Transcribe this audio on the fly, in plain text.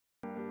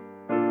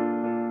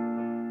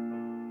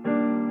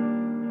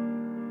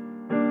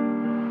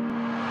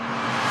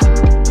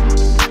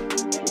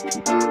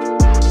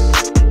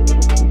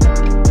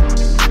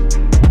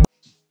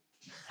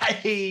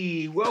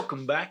Hey,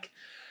 welcome back.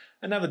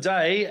 Another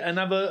day,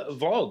 another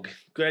vlog.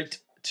 Great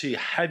to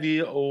have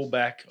you all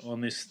back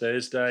on this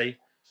Thursday.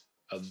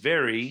 A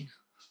very,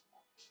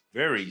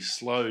 very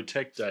slow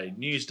tech day,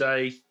 news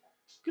day.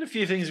 Got a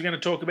few things we're going to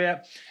talk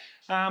about.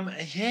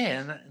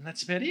 And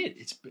that's about it.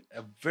 It's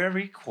a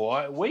very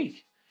quiet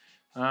week.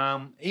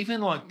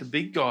 Even like the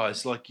big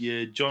guys, like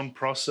your John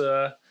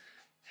Prosser,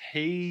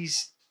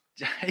 he's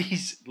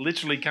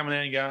literally coming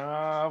out and going,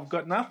 "Oh, I've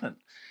got nothing."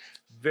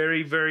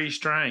 Very, very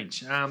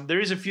strange. There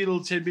is a few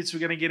little tidbits we're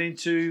going to get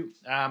into,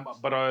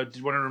 but I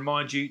did want to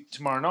remind you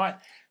tomorrow night,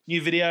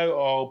 new video.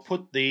 I'll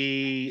put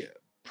the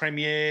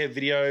premiere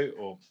video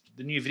or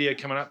the new video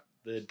coming up,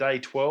 the day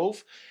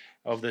 12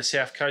 of the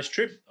South Coast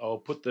trip. I'll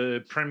put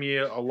the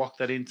premiere, I'll lock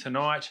that in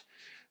tonight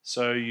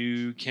so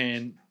you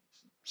can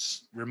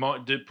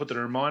put the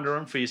reminder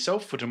on for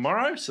yourself for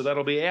tomorrow. So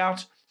that'll be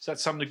out. So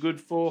that's something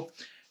good for.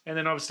 And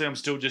then obviously I'm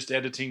still just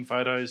editing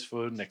photos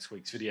for next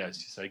week's videos.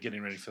 So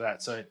getting ready for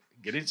that. So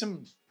got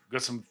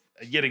some,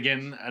 yet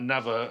again,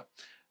 another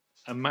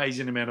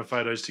amazing amount of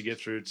photos to get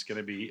through. It's going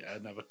to be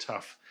another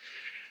tough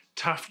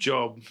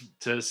job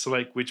to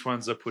select which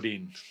ones I put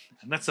in.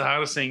 And that's the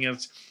hardest thing.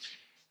 It's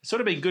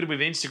sort of been good with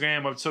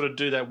Instagram. I'd sort of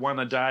do that one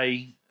a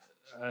day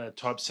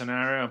type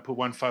scenario and put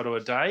one photo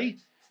a day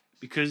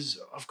because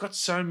I've got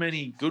so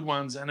many good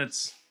ones and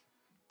it's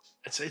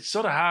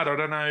sort of hard. I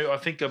don't know. I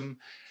think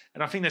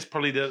that's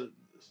probably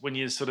when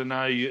you sort of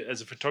know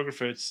as a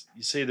photographer,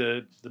 you see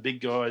the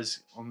big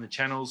guys on the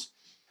channels.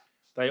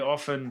 They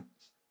often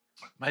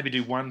maybe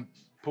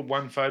put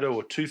one photo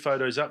or two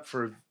photos up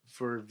for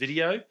a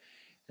video,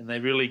 and they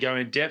really go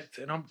in depth.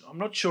 And I'm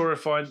not sure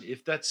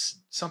if that's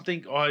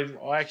something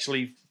I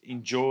actually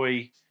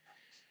enjoy,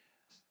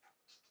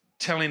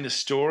 telling the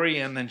story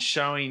and then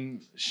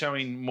showing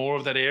more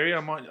of that area.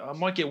 I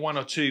might get one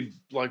or two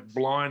like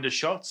blinder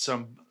shots,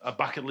 a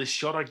bucket list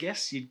shot, I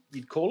guess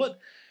you'd call it.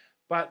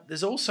 But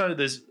there's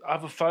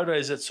other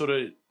photos that sort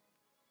of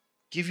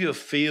give you a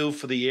feel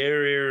for the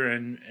area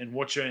and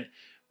what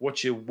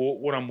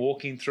I'm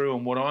walking through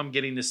and what I'm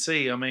getting to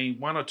see. I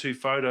mean, one or two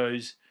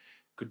photos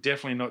could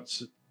definitely not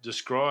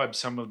describe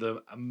some of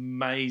the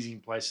amazing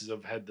places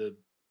I've had the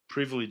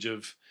privilege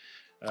of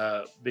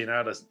being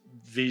able to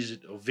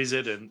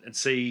visit and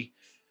see.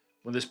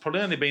 Well, there's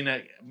probably only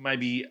been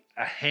maybe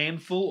a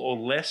handful or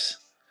less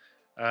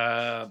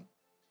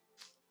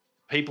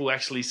people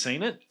actually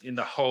seen it in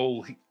the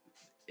whole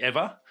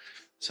ever.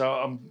 So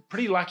I'm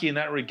pretty lucky in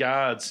that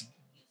regards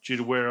due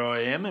to where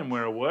I am and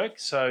where I work.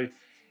 So,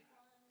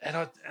 and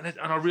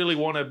I really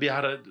want to be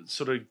able to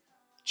sort of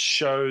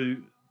show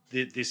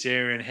this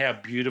area and how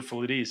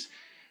beautiful it is.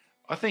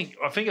 I think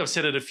I've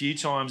said it a few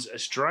times.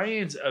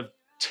 Australians are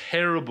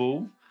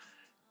terrible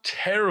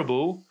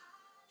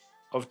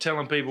of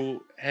telling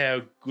people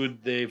how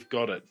good they've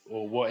got it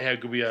or how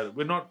good we are.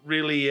 We're not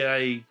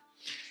really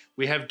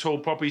we have tall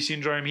poppy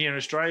syndrome here in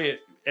Australia.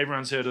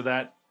 Everyone's heard of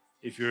that.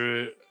 If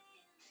you're a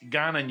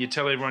gun and you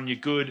tell everyone you're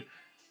good,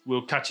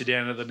 we'll cut you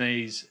down to the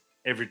knees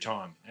every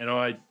time. And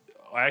I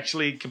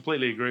actually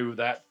completely agree with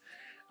that.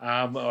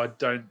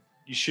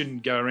 You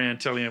shouldn't go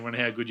around telling everyone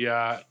how good you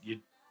are.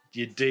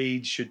 Your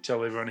deeds should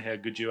tell everyone how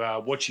good you are.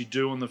 What you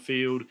do on the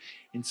field,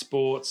 in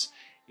sports,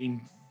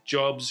 in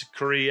jobs,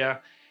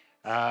 career.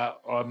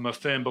 I'm a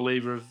firm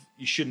believer of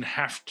you shouldn't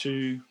have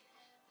to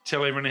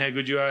tell everyone how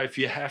good you are. If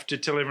you have to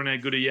tell everyone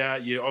how good you are,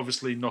 you're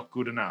obviously not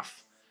good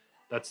enough.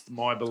 That's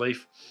my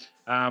belief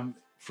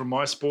from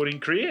my sporting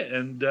career,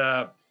 and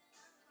but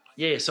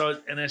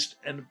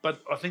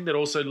I think that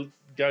also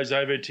goes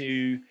over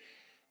to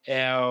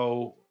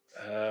our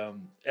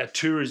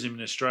tourism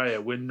in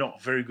Australia. We're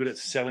not very good at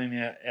selling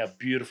our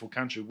beautiful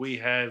country. We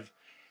have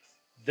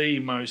the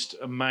most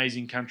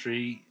amazing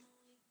country.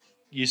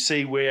 You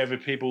see wherever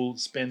people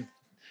spend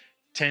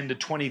 $10,000 to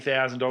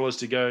 $20,000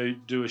 to go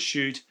do a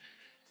shoot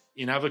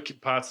in other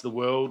parts of the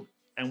world,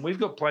 and we've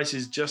got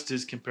places just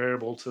as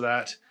comparable to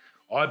that.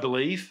 I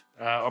believe,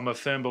 I'm a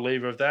firm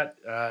believer of that.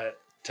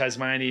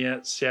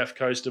 Tasmania, south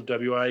coast of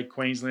WA,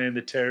 Queensland,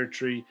 the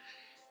Territory.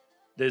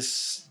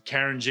 There's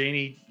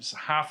Karangini, it's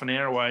half an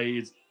hour away.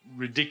 It's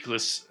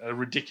a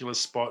ridiculous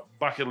spot,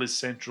 bucket list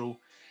central,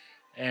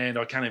 and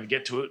I can't even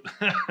get to it,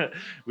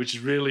 which is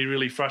really,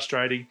 really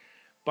frustrating.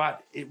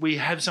 But we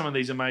have some of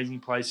these amazing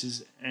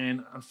places,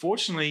 and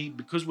unfortunately,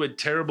 because we're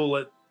terrible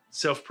at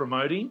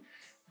self-promoting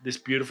this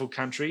beautiful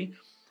country,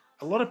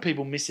 a lot of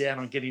people miss out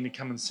on getting to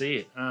come and see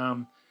it.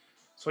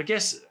 So I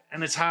guess,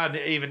 and it's hard,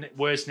 even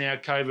worse now,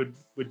 COVID,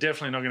 we're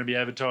definitely not going to be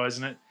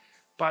advertising it.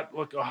 But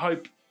look, I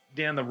hope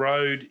down the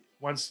road,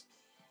 once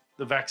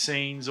the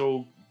vaccines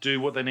all do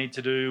what they need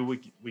to do,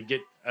 we get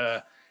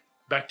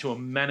back to a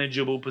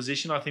manageable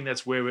position. I think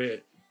that's where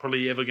we're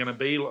probably ever going to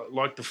be,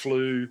 like the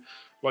flu,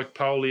 like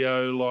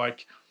polio,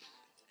 like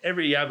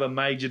every other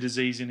major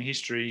disease in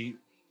history.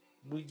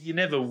 You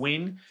never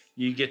win.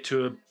 You get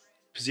to a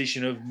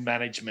position of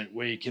management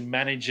where you can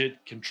manage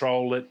it,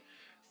 control it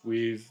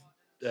with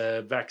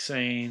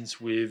vaccines,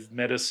 with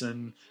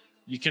medicine.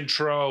 You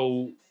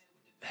control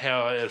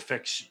how it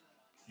affects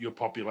your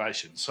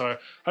population. So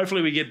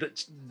hopefully we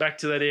get back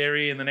to that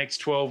area in the next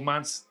 12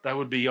 months. That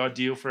would be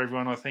ideal for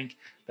everyone, I think.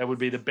 That would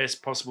be the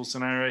best possible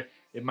scenario.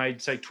 It may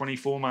take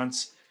 24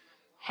 months.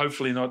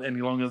 Hopefully not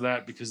any longer than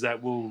that, because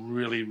that will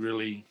really,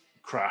 really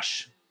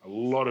crush a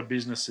lot of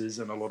businesses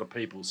and a lot of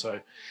people. So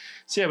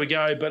see how we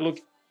go. But look,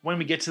 when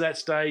we get to that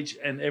stage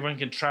and everyone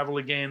can travel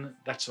again,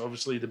 that's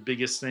obviously the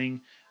biggest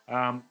thing.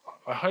 I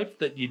hope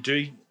that you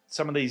do.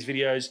 Some of these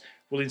videos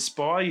will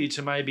inspire you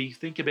to maybe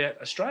think about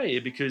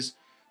Australia, because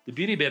the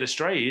beauty about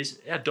Australia is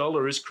our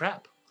dollar is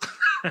crap.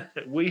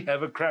 We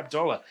have a crap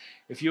dollar.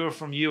 If you're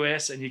from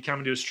US and you're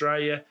coming to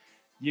Australia,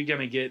 you're going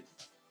to get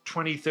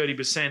 20,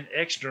 30%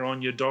 extra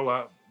on your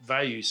dollar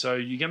value. So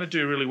you're going to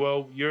do really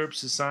well.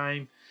 Europe's the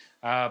same.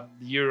 The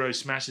euro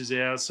smashes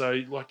ours.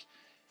 So like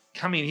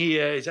coming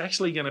here is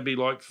actually going to be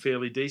like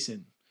fairly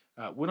decent.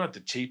 We're not the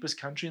cheapest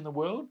country in the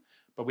world,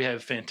 but we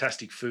have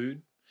fantastic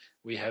food.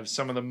 We have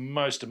some of the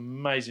most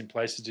amazing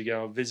places to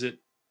go and visit,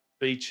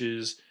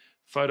 beaches,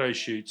 photo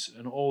shoots,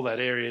 and all that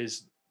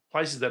areas,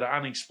 places that are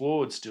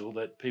unexplored still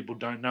that people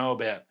don't know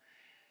about.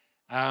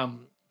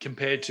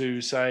 Compared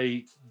to,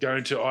 say,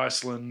 going to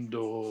Iceland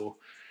or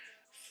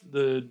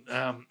the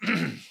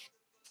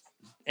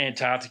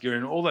Antarctica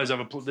and all those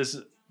other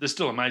places. There's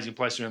still amazing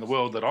places around the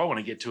world that I want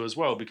to get to as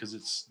well, because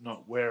it's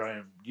not where I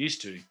am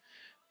used to.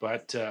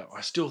 But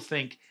I still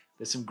think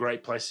there's some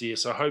great places here.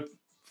 So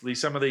hopefully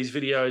some of these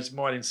videos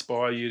might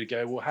inspire you to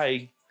go, well,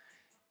 hey,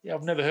 yeah,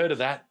 I've never heard of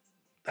that.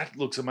 That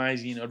looks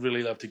amazing. I'd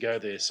really love to go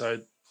there. So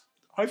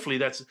hopefully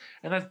that's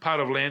part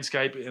of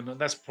landscape, and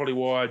that's probably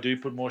why I do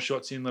put more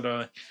shots in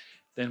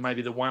than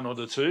maybe the one or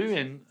the two.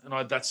 And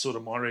that's sort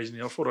of my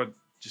reasoning. I thought I'd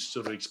just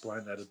sort of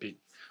explain that a bit.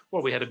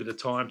 Well, we had a bit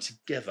of time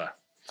together.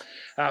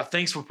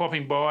 Thanks for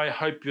popping by.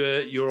 Hope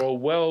you're all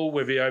well,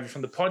 whether you're over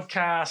from the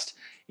podcast,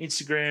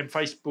 Instagram,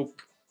 Facebook,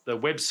 the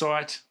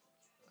website.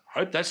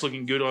 Hope that's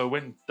looking good. I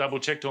went and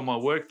double-checked all my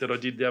work that I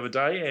did the other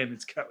day,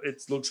 and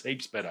it looks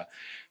heaps better.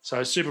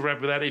 So super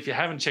happy with that. If you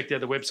haven't checked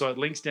out the website,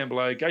 links down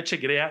below. Go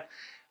check it out.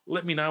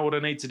 Let me know what I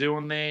need to do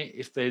on there.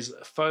 If there's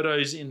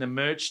photos in the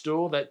merch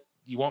store that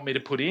you want me to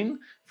put in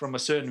from a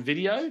certain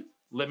video,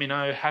 let me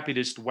know. Happy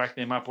to just whack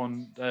them up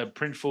on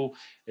Printful.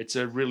 It's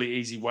a really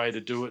easy way to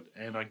do it,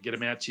 and I can get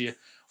them out to you.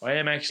 I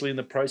am actually in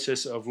the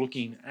process of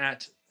looking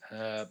at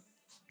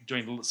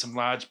doing some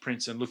large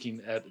prints and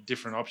looking at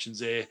different options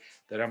there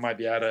that I might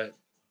be able to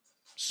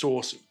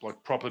source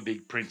like proper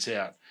big prints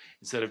out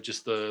instead of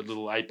just the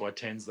little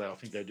 8x10s that I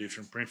think they do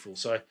from Printful.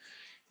 So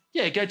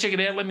yeah, go check it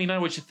out. Let me know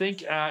what you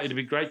think. It'd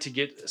be great to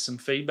get some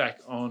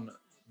feedback on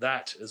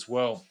that as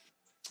well.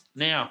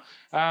 Now,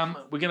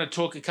 we're going to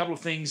talk a couple of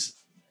things.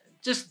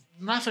 Just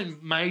nothing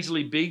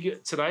majorly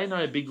big today,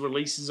 no big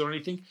releases or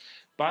anything,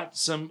 but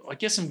some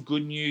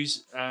good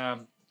news.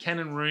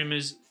 Canon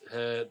rumours,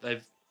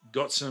 they've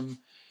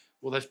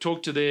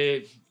talked to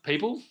their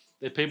people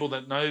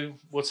that know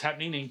what's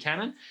happening in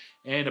Canon,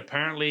 and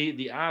apparently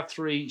the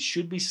R3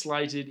 should be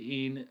slated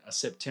in a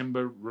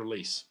September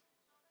release.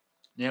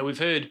 Now, we've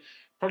heard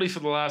probably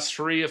for the last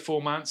 3 or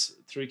 4 months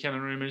through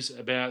Canon rumours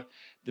about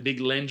the big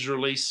lens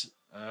release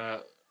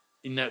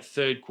in that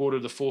third quarter,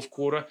 the fourth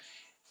quarter.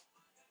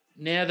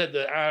 Now that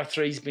the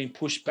R3's been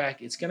pushed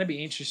back, it's going to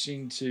be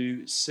interesting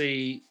to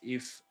see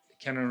if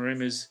Canon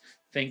rumours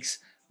thinks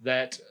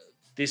that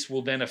this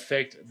will then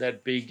affect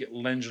that big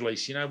lens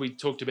release. You know, we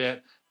talked about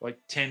like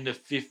 10 to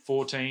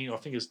 14, I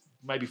think it's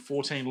maybe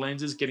 14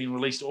 lenses getting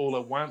released all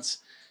at once.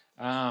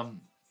 How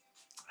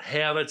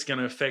that's going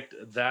to affect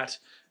that.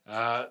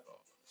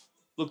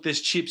 Look,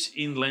 there's chips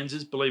in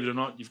lenses, believe it or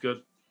not. You've got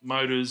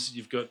motors,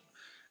 you've got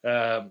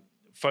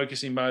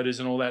focusing motors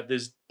and all that.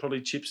 There's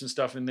probably chips and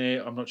stuff in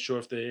there. I'm not sure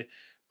if they're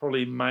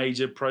probably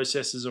major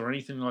processors or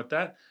anything like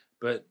that.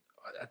 But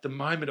at the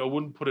moment, I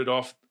wouldn't put it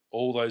off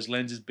all those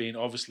lenses being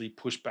obviously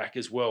pushed back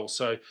as well.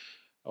 So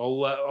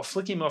I'll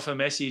flick him off a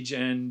message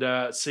and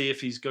see if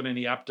he's got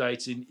any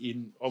updates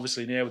in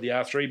obviously now with the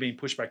R3 being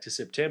pushed back to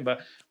September,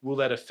 will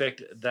that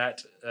affect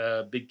that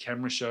big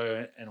camera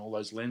show and all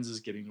those lenses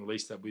getting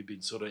released that we've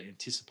been sort of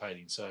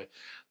anticipating. So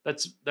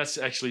that's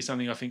actually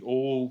something I think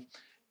all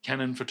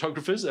Canon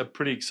photographers are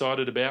pretty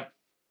excited about.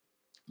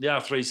 The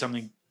R3 is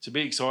something to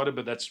be excited,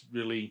 but that's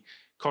really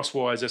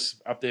cost-wise,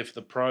 that's up there for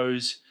the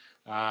pros.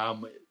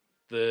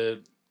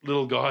 The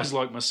little guys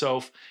like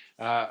myself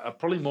are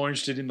probably more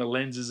interested in the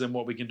lenses than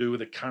what we can do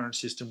with the current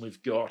system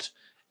we've got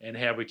and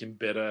how we can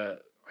better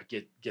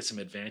get some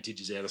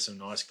advantages out of some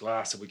nice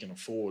glass that we can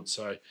afford.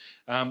 So,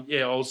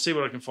 yeah, I'll see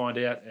what I can find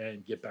out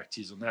and get back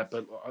to you on that.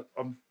 But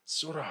I'm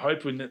sort of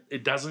hoping that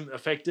it doesn't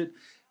affect it.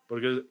 But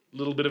I've got a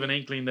little bit of an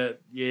inkling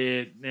that,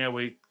 yeah, now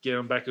we're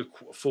getting back a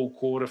full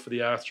quarter for the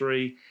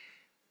R3.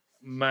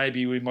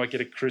 Maybe we might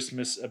get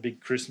a big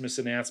Christmas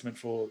announcement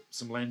for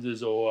some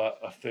lenses, or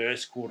a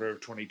first quarter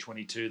of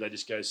 2022. They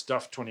just go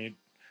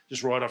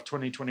just right off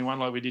 2021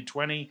 like we did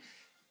 20,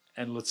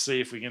 and let's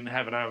see if we can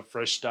have another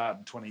fresh start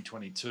in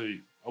 2022.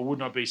 I would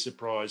not be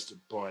surprised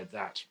by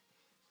that.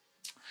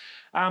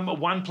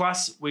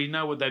 Oneplus, we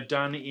know what they've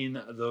done in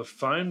the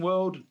phone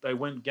world. They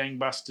went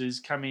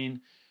gangbusters, come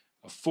in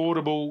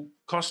affordable,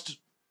 cost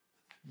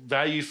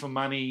value for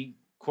money,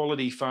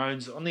 quality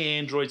phones on the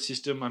Android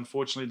system.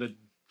 Unfortunately,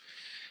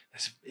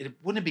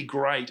 wouldn't it be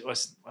great?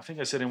 I think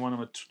I said in one of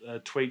my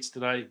tweets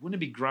today, wouldn't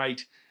it be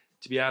great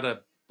to be able to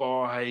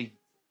buy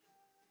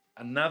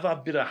another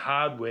bit of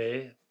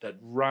hardware that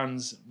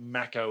runs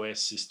Mac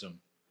OS system?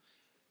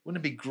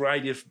 Wouldn't it be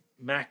great if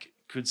Mac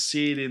could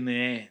see it in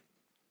their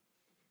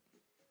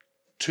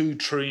 $2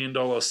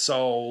 trillion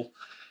soul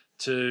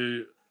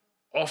to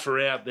offer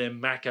out their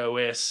Mac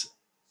OS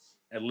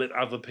and let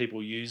other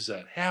people use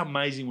that? How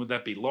amazing would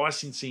that be?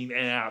 Licensing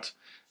out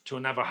to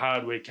another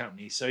hardware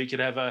company. So you could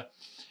have a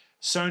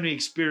Sony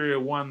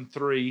Xperia 1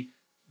 III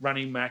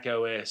running Mac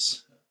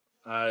OS,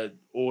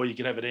 or you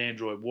could have an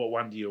Android. What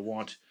one do you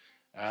want?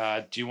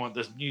 Do you want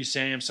the new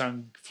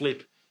Samsung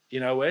Flip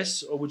in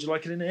OS, or would you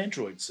like it in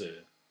Android, sir?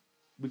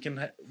 We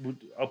can.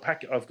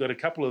 I've got a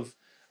couple of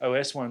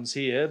OS ones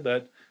here,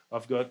 but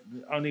I've got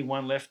only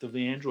one left of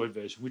the Android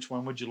version. Which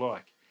one would you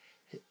like?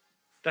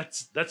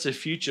 That's a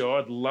future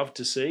I'd love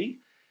to see.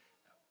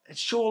 And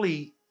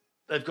surely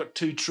they've got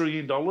 $2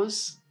 trillion.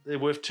 They're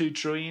worth $2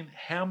 trillion.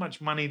 How much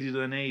money do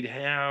they need?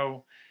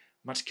 How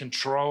much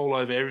control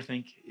over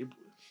everything?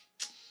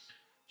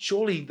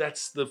 Surely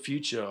that's the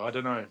future. I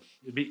don't know.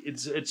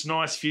 It's a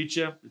nice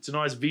future. It's a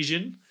nice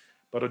vision,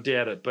 but I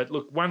doubt it. But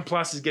look,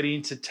 OnePlus is getting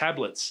into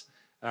tablets.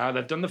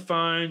 They've done the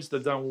phones.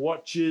 They've done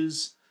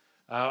watches.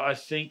 I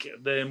think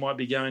they might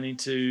be going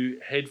into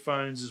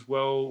headphones as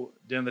well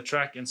down the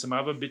track and some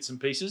other bits and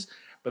pieces.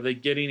 But they're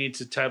getting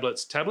into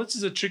tablets. Tablets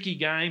is a tricky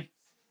game.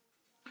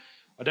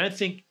 I don't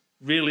think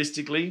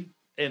realistically,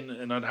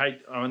 and I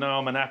know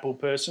I'm an Apple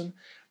person,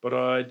 but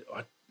I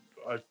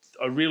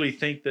really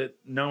think that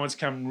no one's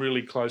come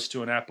really close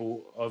to an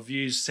Apple. I've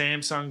used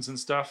Samsungs and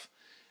stuff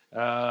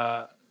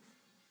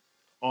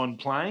on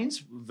planes.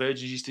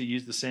 Virgin used to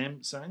use the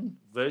Samsung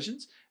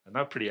versions, and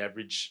they're pretty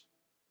average,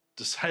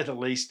 to say the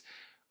least.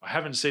 I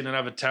haven't seen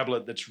another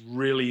tablet that's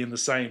really in the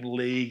same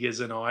league as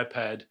an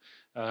iPad.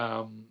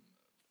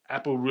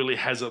 Apple really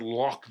has it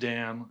locked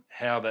down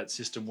how that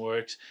system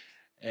works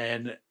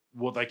and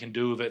what they can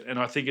do with it. And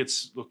I think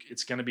it's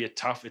going to be a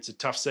tough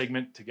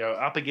segment to go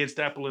up against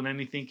Apple and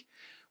anything.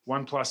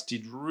 OnePlus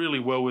did really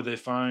well with their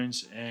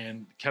phones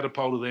and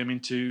catapulted them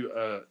into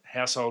a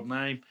household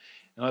name.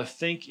 And I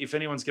think if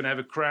anyone's going to have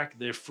a crack,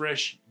 they're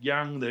fresh,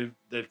 young,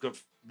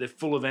 they're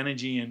full of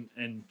energy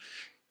and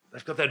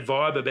they've got that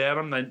vibe about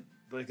them.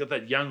 They've got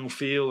that young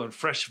feel and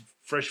fresh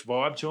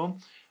vibe to them.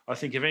 I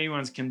think if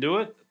anyone's can do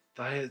it,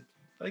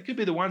 they could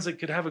be the ones that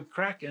could have a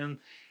crack. And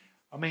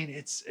I mean,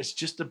 it's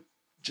just a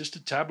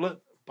tablet,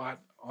 but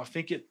I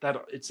think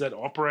it's that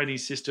operating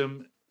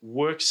system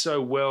works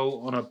so well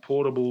on a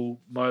portable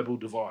mobile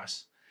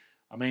device.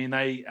 I mean,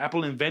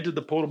 Apple invented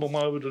the portable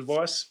mobile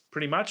device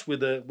pretty much with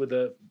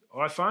the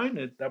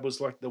iPhone. That was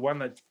like the one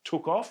that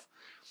took off,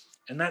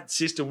 and that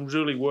system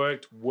really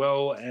worked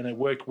well, and it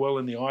worked well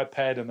in the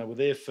iPad, and they were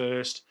there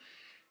first,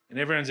 and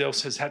everyone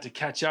else has had to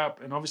catch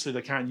up, and obviously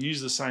they can't use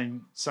the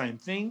same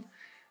thing.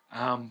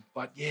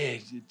 But yeah,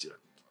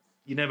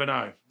 you never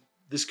know.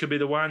 This could be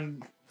the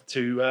one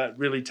to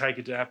really take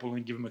it to Apple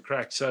and give them a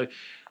crack. So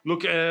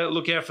look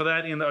out for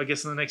that. I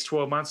guess in the next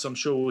 12 months, I'm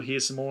sure we'll hear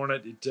some more on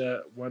it.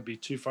 It won't be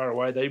too far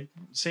away. They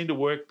seem to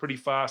work pretty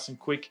fast and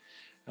quick.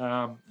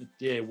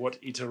 What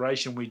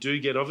iteration we do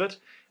get of it,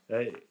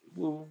 it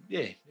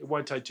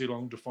won't take too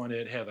long to find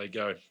out how they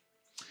go.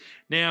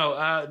 Now,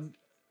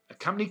 a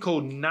company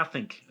called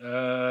Nothing.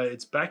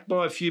 It's backed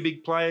by a few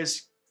big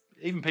players.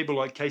 Even people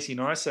like Casey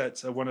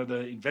Neistat are one of the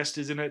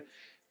investors in it.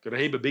 Got a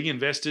heap of big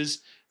investors.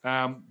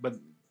 But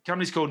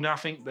company's called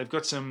Nothing. They've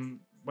got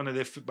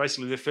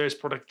basically their first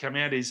product to come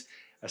out is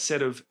a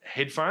set of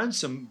headphones,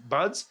 some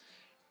buds.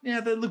 Now,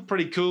 they look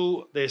pretty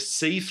cool. They're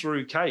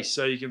see-through case,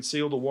 so you can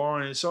see all the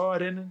wire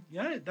inside. And,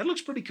 that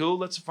looks pretty cool.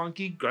 That's a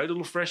funky, great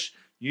little fresh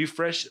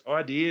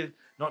idea.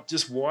 Not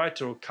just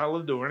white or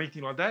coloured or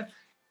anything like that.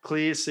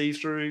 Clear,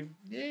 see-through.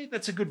 Yeah,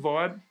 that's a good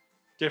vibe.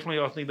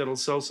 Definitely, I think that'll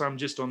sell some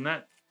just on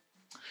that.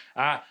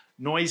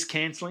 Noise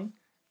cancelling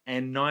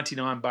and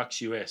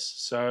 $99 US.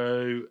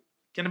 So,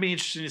 going to be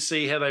interesting to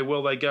see how they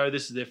go.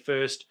 This is their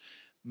first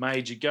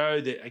major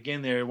go.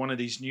 They're one of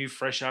these new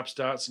fresh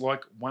upstarts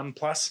like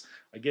Oneplus.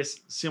 I guess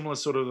similar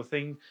sort of a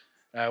thing.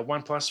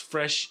 Oneplus,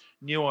 fresh,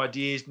 new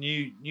ideas,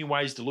 new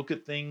ways to look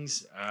at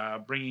things,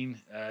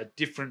 bringing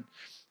different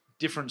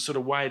sort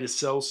of way to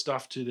sell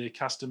stuff to their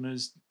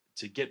customers,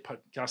 to get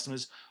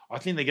customers. I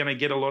think they're going to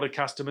get a lot of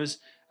customers.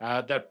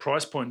 That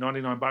price point,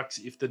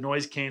 $99, if the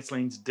noise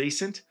cancelling's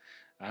decent,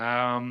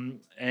 and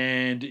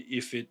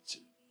if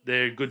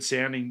they're good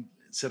sounding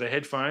set of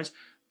headphones,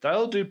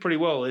 they'll do pretty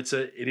well. It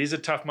is a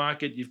tough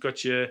market. You've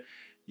got your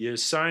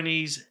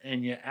Sonys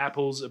and your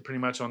Apples are pretty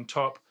much on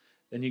top.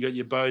 Then you got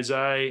your Bose,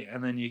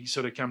 and then you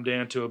sort of come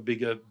down to a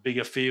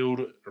bigger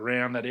field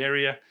around that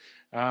area.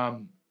 I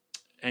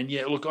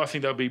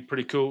think they'll be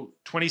pretty cool.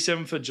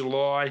 27th of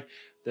July,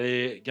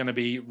 they're going to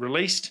be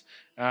released.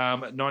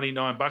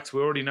 $99.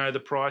 We already know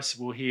the price.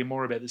 We'll hear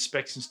more about the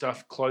specs and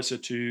stuff closer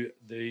to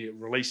the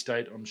release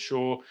date, I'm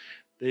sure.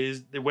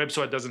 their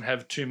website doesn't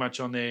have too much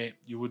on there.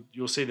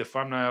 You'll see the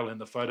thumbnail and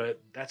the photo.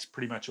 That's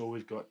pretty much all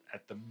we've got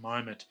at the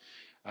moment,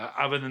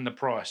 other than the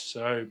price.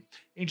 So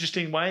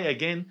interesting way.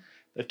 Again,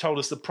 they've told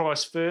us the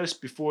price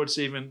first before it's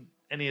even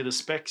any of the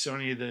specs or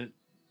any of the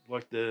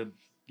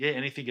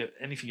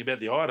anything about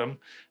the item,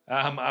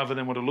 other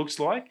than what it looks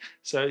like.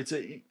 So it's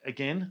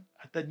again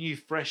that new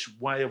fresh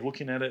way of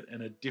looking at it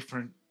and a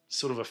different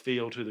sort of a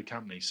feel to the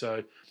company.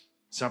 So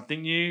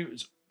something new.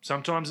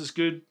 Sometimes it's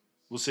good.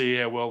 We'll see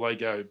how well they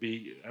go.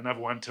 Be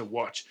another one to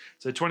watch.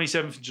 So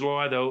 27th of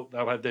July, they'll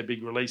have their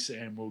big release,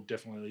 and we'll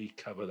definitely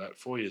cover that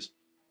for you.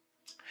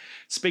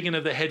 Speaking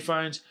of the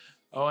headphones,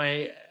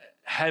 I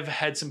have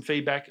had some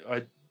feedback.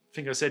 I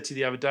think I said to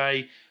you the other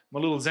day, my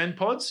little Zen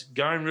Pods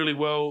going really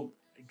well,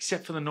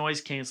 except for the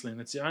noise cancelling.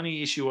 That's the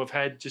only issue I've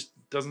had. Just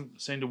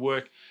doesn't seem to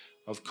work.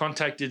 I've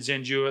contacted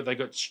Zendure. They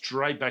got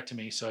straight back to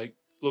me. So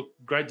look,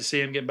 great to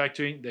see them get back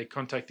to me. They're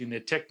contacting their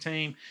tech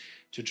team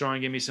to try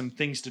and give me some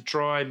things to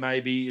try.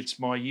 Maybe it's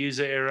my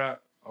user error.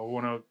 I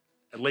want to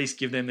at least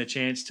give them the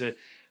chance to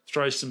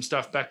throw some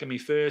stuff back at me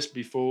first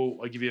before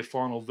I give you a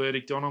final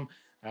verdict on them.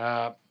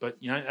 But,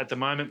 at the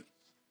moment,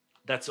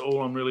 that's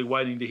all I'm really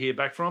waiting to hear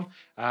back from.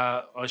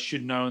 I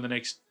should know in the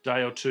next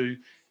day or two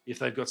if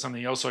they've got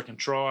something else I can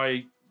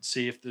try,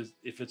 see if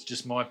it's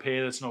just my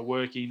pair that's not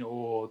working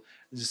or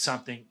there's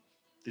something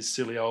this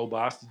silly old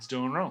bastard's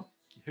doing wrong.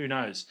 Who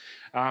knows?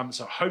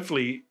 So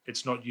hopefully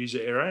it's not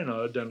user error and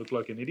I don't look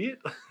like an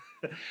idiot.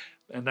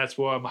 And that's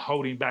why I'm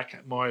holding back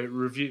my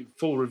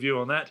full review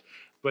on that.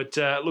 But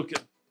look,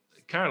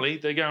 currently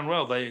they're going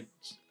well. I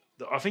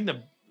think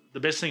the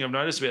best thing I've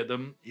noticed about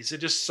them is they're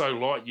just so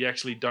light you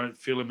actually don't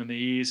feel them in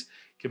the ears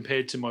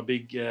compared to my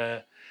big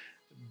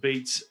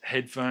Beats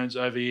headphones,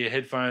 over-ear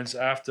headphones.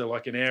 After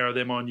like an hour of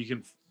them on, you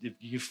can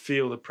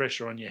feel the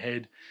pressure on your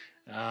head.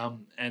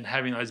 And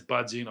having those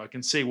buds in, I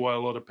can see why a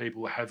lot of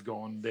people have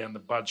gone down the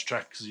buds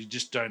track because you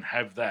just don't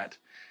have that.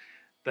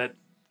 That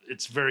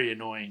it's very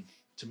annoying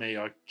to me.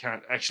 I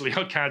can't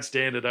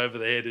stand it over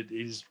the head. It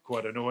is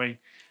quite annoying.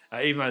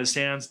 Even though the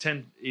sounds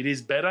it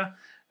is better,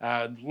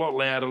 a lot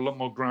louder, a lot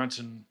more grunt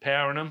and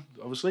power in them,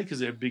 obviously because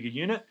they're a bigger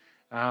unit.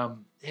 But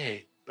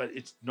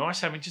it's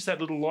nice having just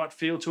that little light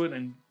feel to it,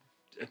 and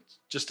it's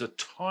just a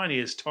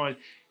tiniest.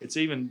 It's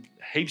even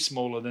heaps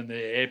smaller than the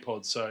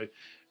AirPods. So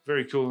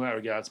very cool in that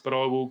regards. But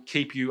I will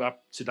keep you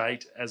up to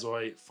date as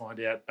I find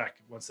out back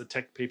once the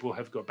tech people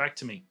have got back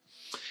to me.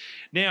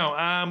 Now,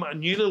 a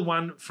new little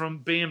one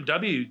from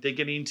BMW. They're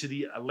getting into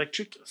the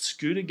electric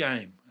scooter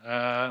game.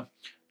 Not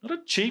a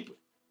cheap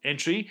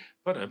entry,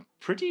 but a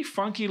pretty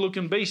funky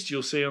looking beast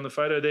you'll see on the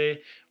photo there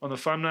on the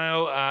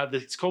thumbnail.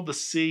 It's called the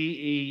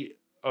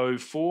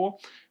CEO4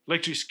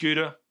 electric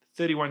scooter,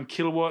 31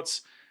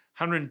 kilowatts,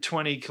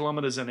 120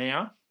 kilometers an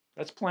hour.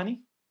 That's plenty.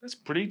 That's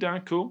pretty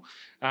darn cool.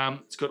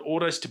 It's got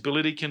auto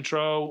stability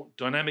control,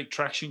 dynamic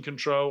traction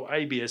control,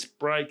 ABS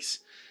brakes.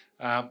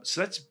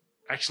 So that's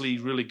actually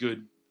really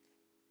good.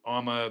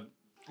 I'm a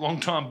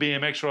long-time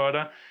BMX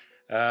rider,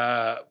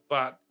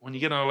 but when you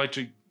get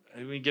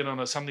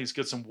on something that's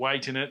got some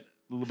weight in it,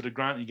 a little bit of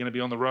grunt, you're going to be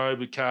on the road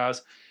with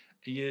cars.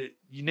 You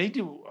need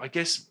to, I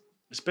guess,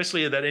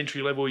 especially at that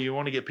entry level, you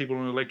want to get people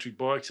on electric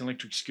bikes and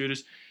electric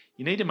scooters.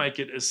 You need to make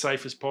it as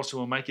safe as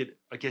possible and make it,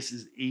 I guess,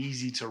 as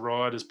easy to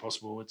ride as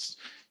possible.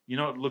 You're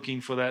not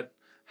looking for that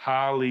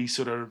Harley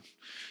sort of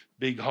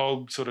big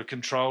hog sort of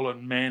control it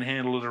and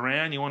manhandle it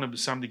around. You want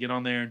something to get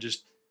on there and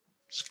just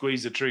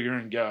squeeze the trigger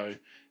and go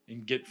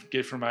and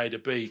get from A to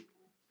B.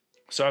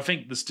 So I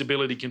think the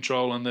stability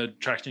control and the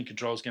traction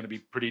control is going to be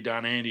pretty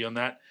darn handy on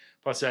that.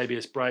 Plus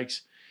ABS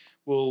brakes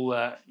will,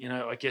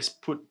 I guess,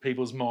 put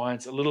people's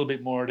minds a little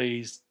bit more at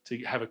ease to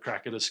have a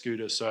crack at a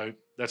scooter. So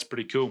that's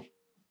pretty cool.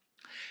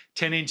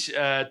 10-inch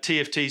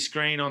TFT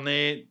screen on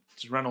there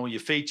to run all your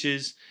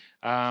features.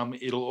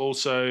 It'll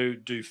also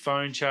do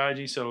phone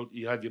charging, so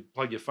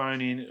plug your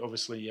phone in.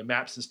 Obviously, your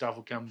maps and stuff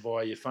will come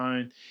via your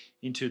phone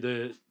into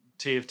the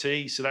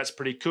TFT, so that's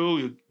pretty cool.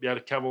 You'll be able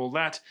to cover all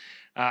that.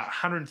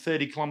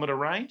 130 kilometer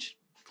range.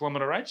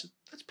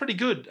 That's pretty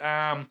good.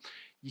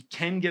 You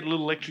can get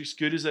little electric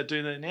scooters that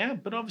do that now,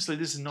 but obviously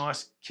this is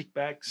nice. Kick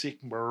back, sit,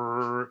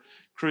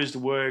 cruise to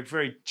work,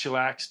 very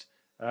chillaxed.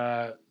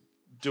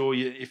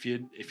 If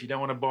you don't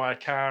want to buy a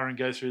car and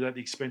go through the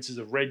expenses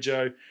of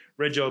Rego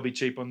will be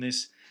cheap on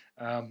this.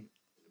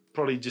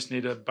 Probably just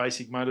need a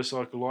basic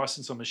motorcycle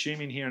license, I'm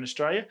assuming, here in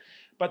Australia.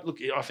 But look,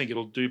 I think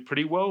it'll do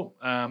pretty well.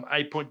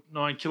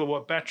 8.9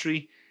 kilowatt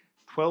battery,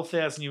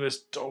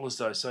 $12,000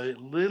 though, so a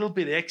little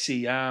bit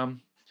exy.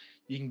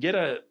 You can get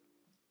a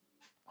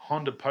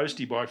Honda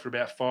Postie bike for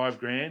about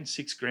 $5,000,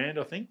 $6,000,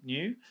 I think,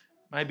 new.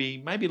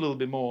 Maybe a little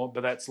bit more,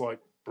 but that's like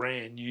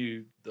brand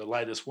new, the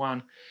latest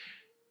one.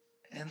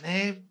 And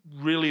they're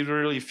really,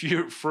 really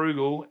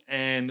frugal,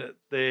 and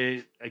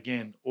they're,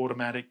 again,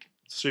 automatic,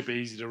 super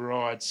easy to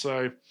ride.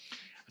 So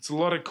it's a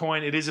lot of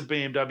coin. It is a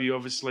BMW,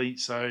 obviously,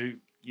 so,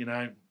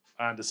 I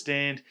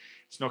understand.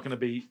 It's not going to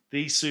be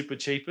the super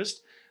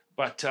cheapest.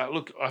 But,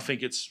 look, I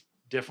think it's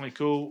definitely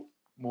cool.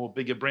 More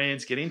bigger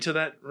brands get into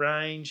that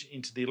range,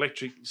 into the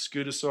electric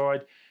scooter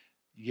side.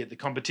 you get the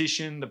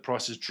competition, the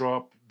prices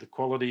drop, the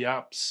quality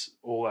ups,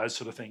 all those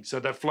sort of things. So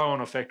that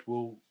flow-on effect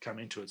will come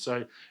into it.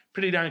 So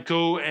pretty darn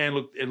cool, and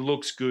look, it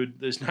looks good.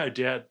 There's no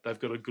doubt they've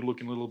got a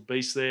good-looking little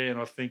beast there, and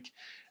I think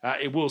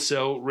it will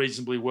sell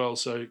reasonably well.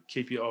 So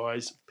keep your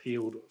eyes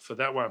peeled for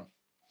that one.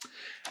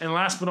 And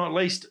last but not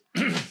least,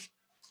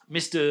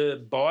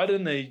 Mr.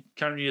 Biden, the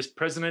current US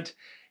president,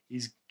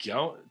 is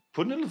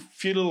putting a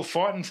few little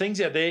fighting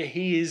things out there.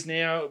 He is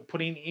now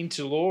putting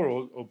into law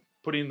or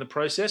putting in the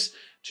process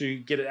to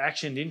get it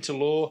actioned into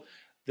law,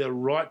 the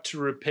right to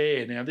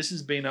repair. Now, this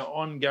has been an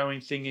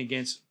ongoing thing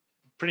against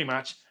pretty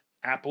much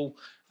Apple.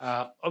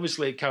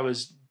 Obviously, it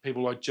covers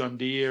people like John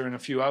Deere and a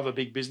few other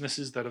big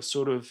businesses that have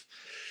sort of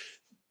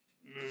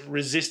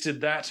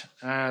resisted that.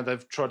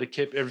 They've tried to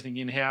keep everything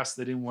in-house.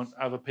 They didn't want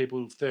other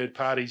people, third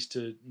parties,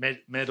 to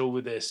meddle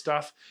with their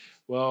stuff.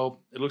 Well,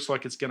 it looks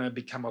like it's going to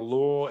become a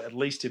law, at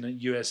least in the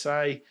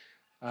USA.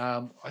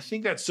 I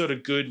think that's sort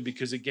of good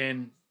because,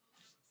 again,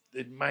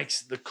 it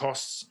makes the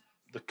cost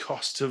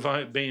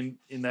of being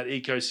in that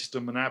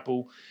ecosystem and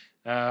Apple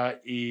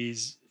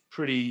is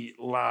pretty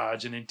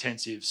large and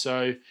intensive.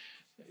 So,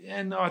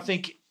 and I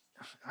think,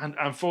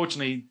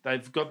 unfortunately,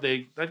 they've got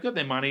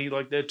their money.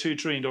 Like, they're a $2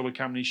 trillion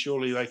company.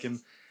 Surely they can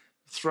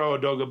throw a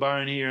dog a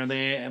bone here and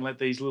there and let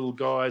these little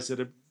guys that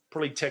are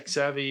probably tech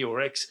savvy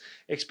or ex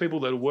people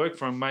that work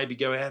for them maybe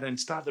go out and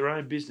start their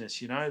own business.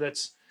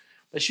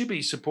 They should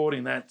be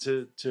supporting that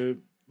to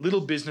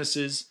little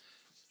businesses.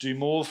 Do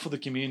more for the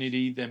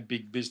community than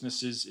big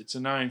businesses. It's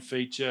a known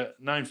feature,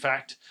 known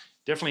fact.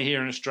 Definitely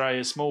here in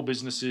Australia, small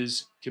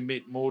businesses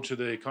commit more to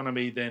the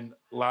economy than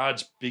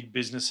large big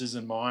businesses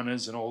and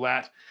miners and all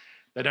that.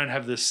 They don't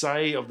have the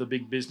say of the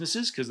big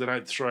businesses because they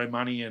don't throw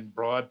money and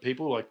bribe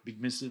people like big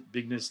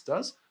business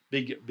does.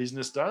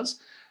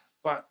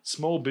 But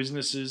small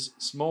businesses,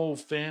 small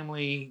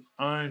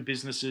family-owned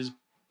businesses,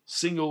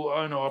 single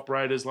owner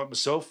operators like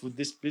myself with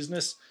this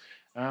business,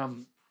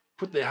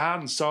 put their heart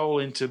and soul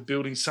into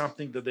building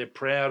something that they're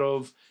proud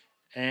of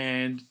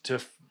and to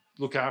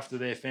look after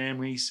their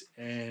families.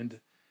 And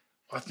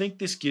I think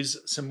this gives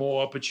some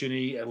more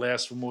opportunity,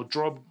 allows for more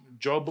job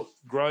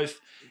growth.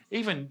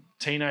 Even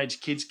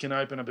teenage kids can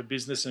open up a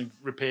business and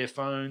repair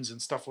phones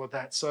and stuff like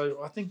that.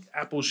 So I think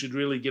Apple should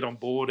really get on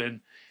board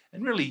and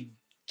really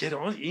get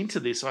on into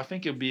this. I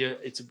think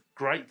it's a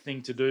great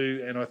thing to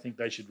do, and I think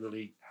they should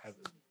really have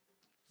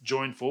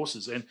join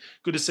forces. And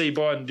good to see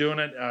Biden doing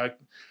it.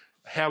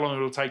 How long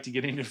it'll take to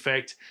get into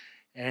effect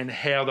and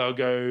how they'll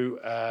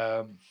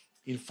go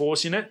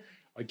enforcing it,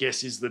 I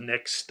guess, is the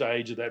next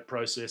stage of that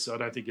process. I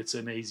don't think it's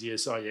an easy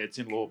as, it's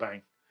in law,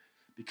 bang.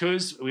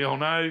 Because we all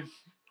know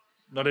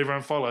not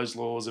everyone follows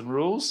laws and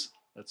rules.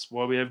 That's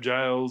why we have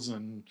jails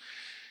and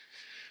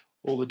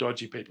all the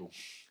dodgy people.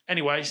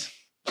 Anyways,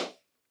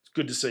 it's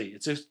good to see.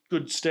 It's a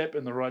good step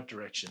in the right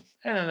direction.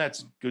 And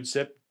that's a good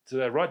step to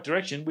the right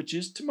direction, which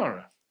is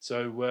tomorrow.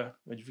 So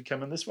when you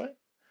come in this way,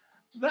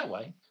 that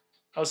way,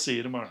 I'll see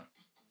you tomorrow.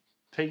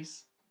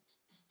 Peace.